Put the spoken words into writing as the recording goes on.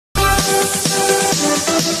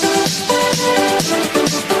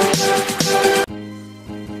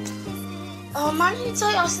wanted to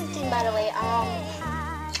tell y'all something, by the way.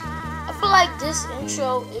 I feel like this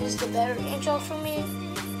intro is the better intro for me.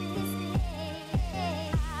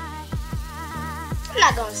 I'm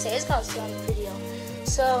not gonna say, it's gonna stay on the video.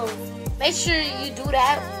 So make sure you do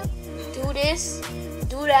that. Do this.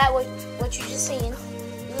 Do that. What you just seen.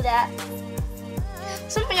 Do that.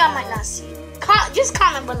 Some of y'all might not see it. Just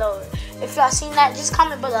comment below. If y'all seen that, just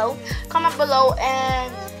comment below. Comment below,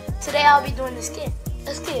 and today I'll be doing the skit.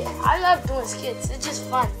 A skit. I love doing skits. It's just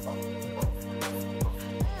fun.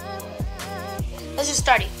 Let's just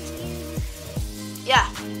start it. Yeah.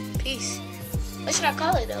 Peace. What should I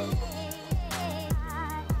call it though?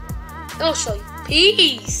 It'll show you.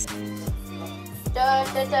 Peace.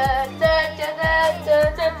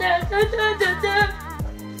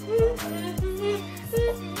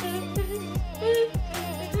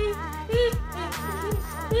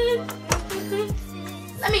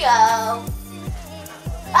 Let me go.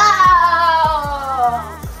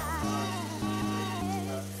 Oh.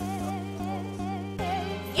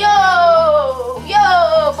 Yo,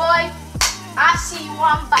 boy. I see you.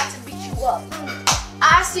 I'm about to beat you up.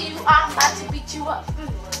 I see you. I'm about to beat you up.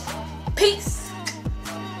 Peace.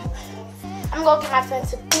 I'm gonna get my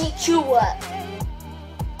friends to beat you up.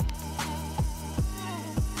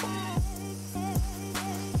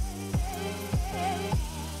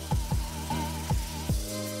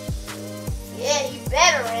 Yeah, you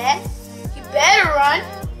better run. You better run.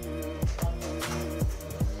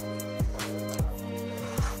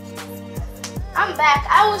 I'm back.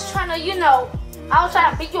 I was trying to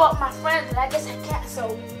beat you up with my friends, and I guess I can't,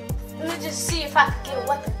 so let me just see if I can get a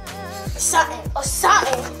weapon. Or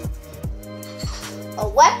something. A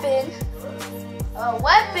weapon. I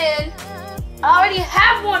already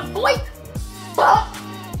have one, boy. Bump.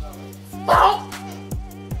 Bump.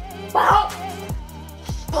 Bump.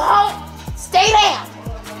 Bump. Stay down.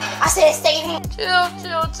 I said stay down. Chill.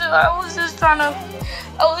 I was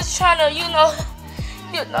trying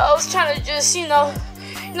to just,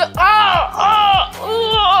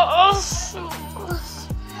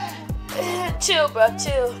 chill, bro,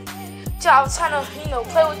 chill. I was trying to,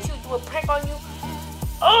 play with you, do a prank on you.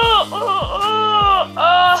 I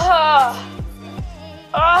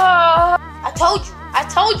told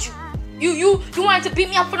you. You wanted to beat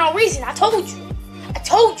me up for no reason. I told you,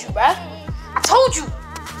 bro. I told you.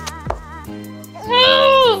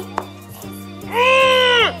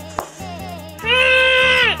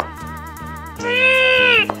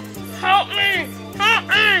 Help me.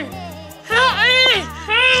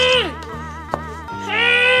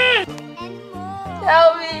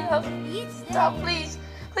 Help me. Stop, please.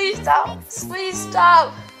 Please stop. Please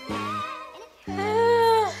stop.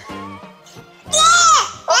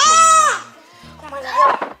 Oh my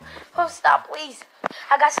God. Oh, stop, please.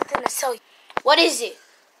 I got something to tell you. What is it?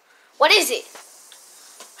 What is it?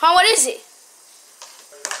 Huh, what is it?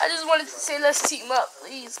 I just wanted to say let's team up,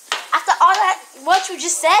 please. After all that, what you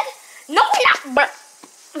just said? No, not, bro.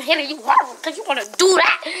 I'm hitting you hard because you want to do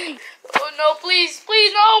that. Oh, no, please, no.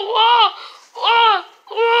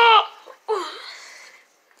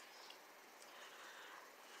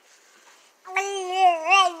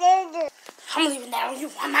 I'm leaving that on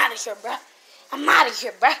you. I'm out of here,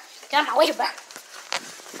 bro. Get out of my way, bro.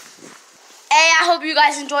 Hey, I hope you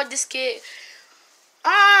guys enjoyed this skit.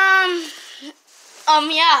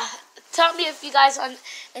 Yeah. Tell me if you guys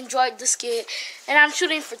enjoyed the skit. And I'm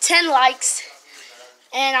shooting for 10 likes.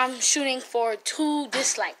 And I'm shooting for 2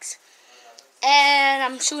 dislikes. And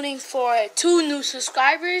I'm shooting for 2 new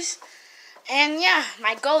subscribers. And yeah,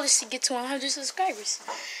 my goal is to get to 100 subscribers.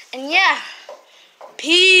 And yeah,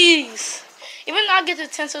 peace. Even though I get to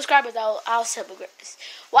 10 subscribers, I'll celebrate this.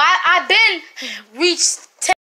 Well, I've been reached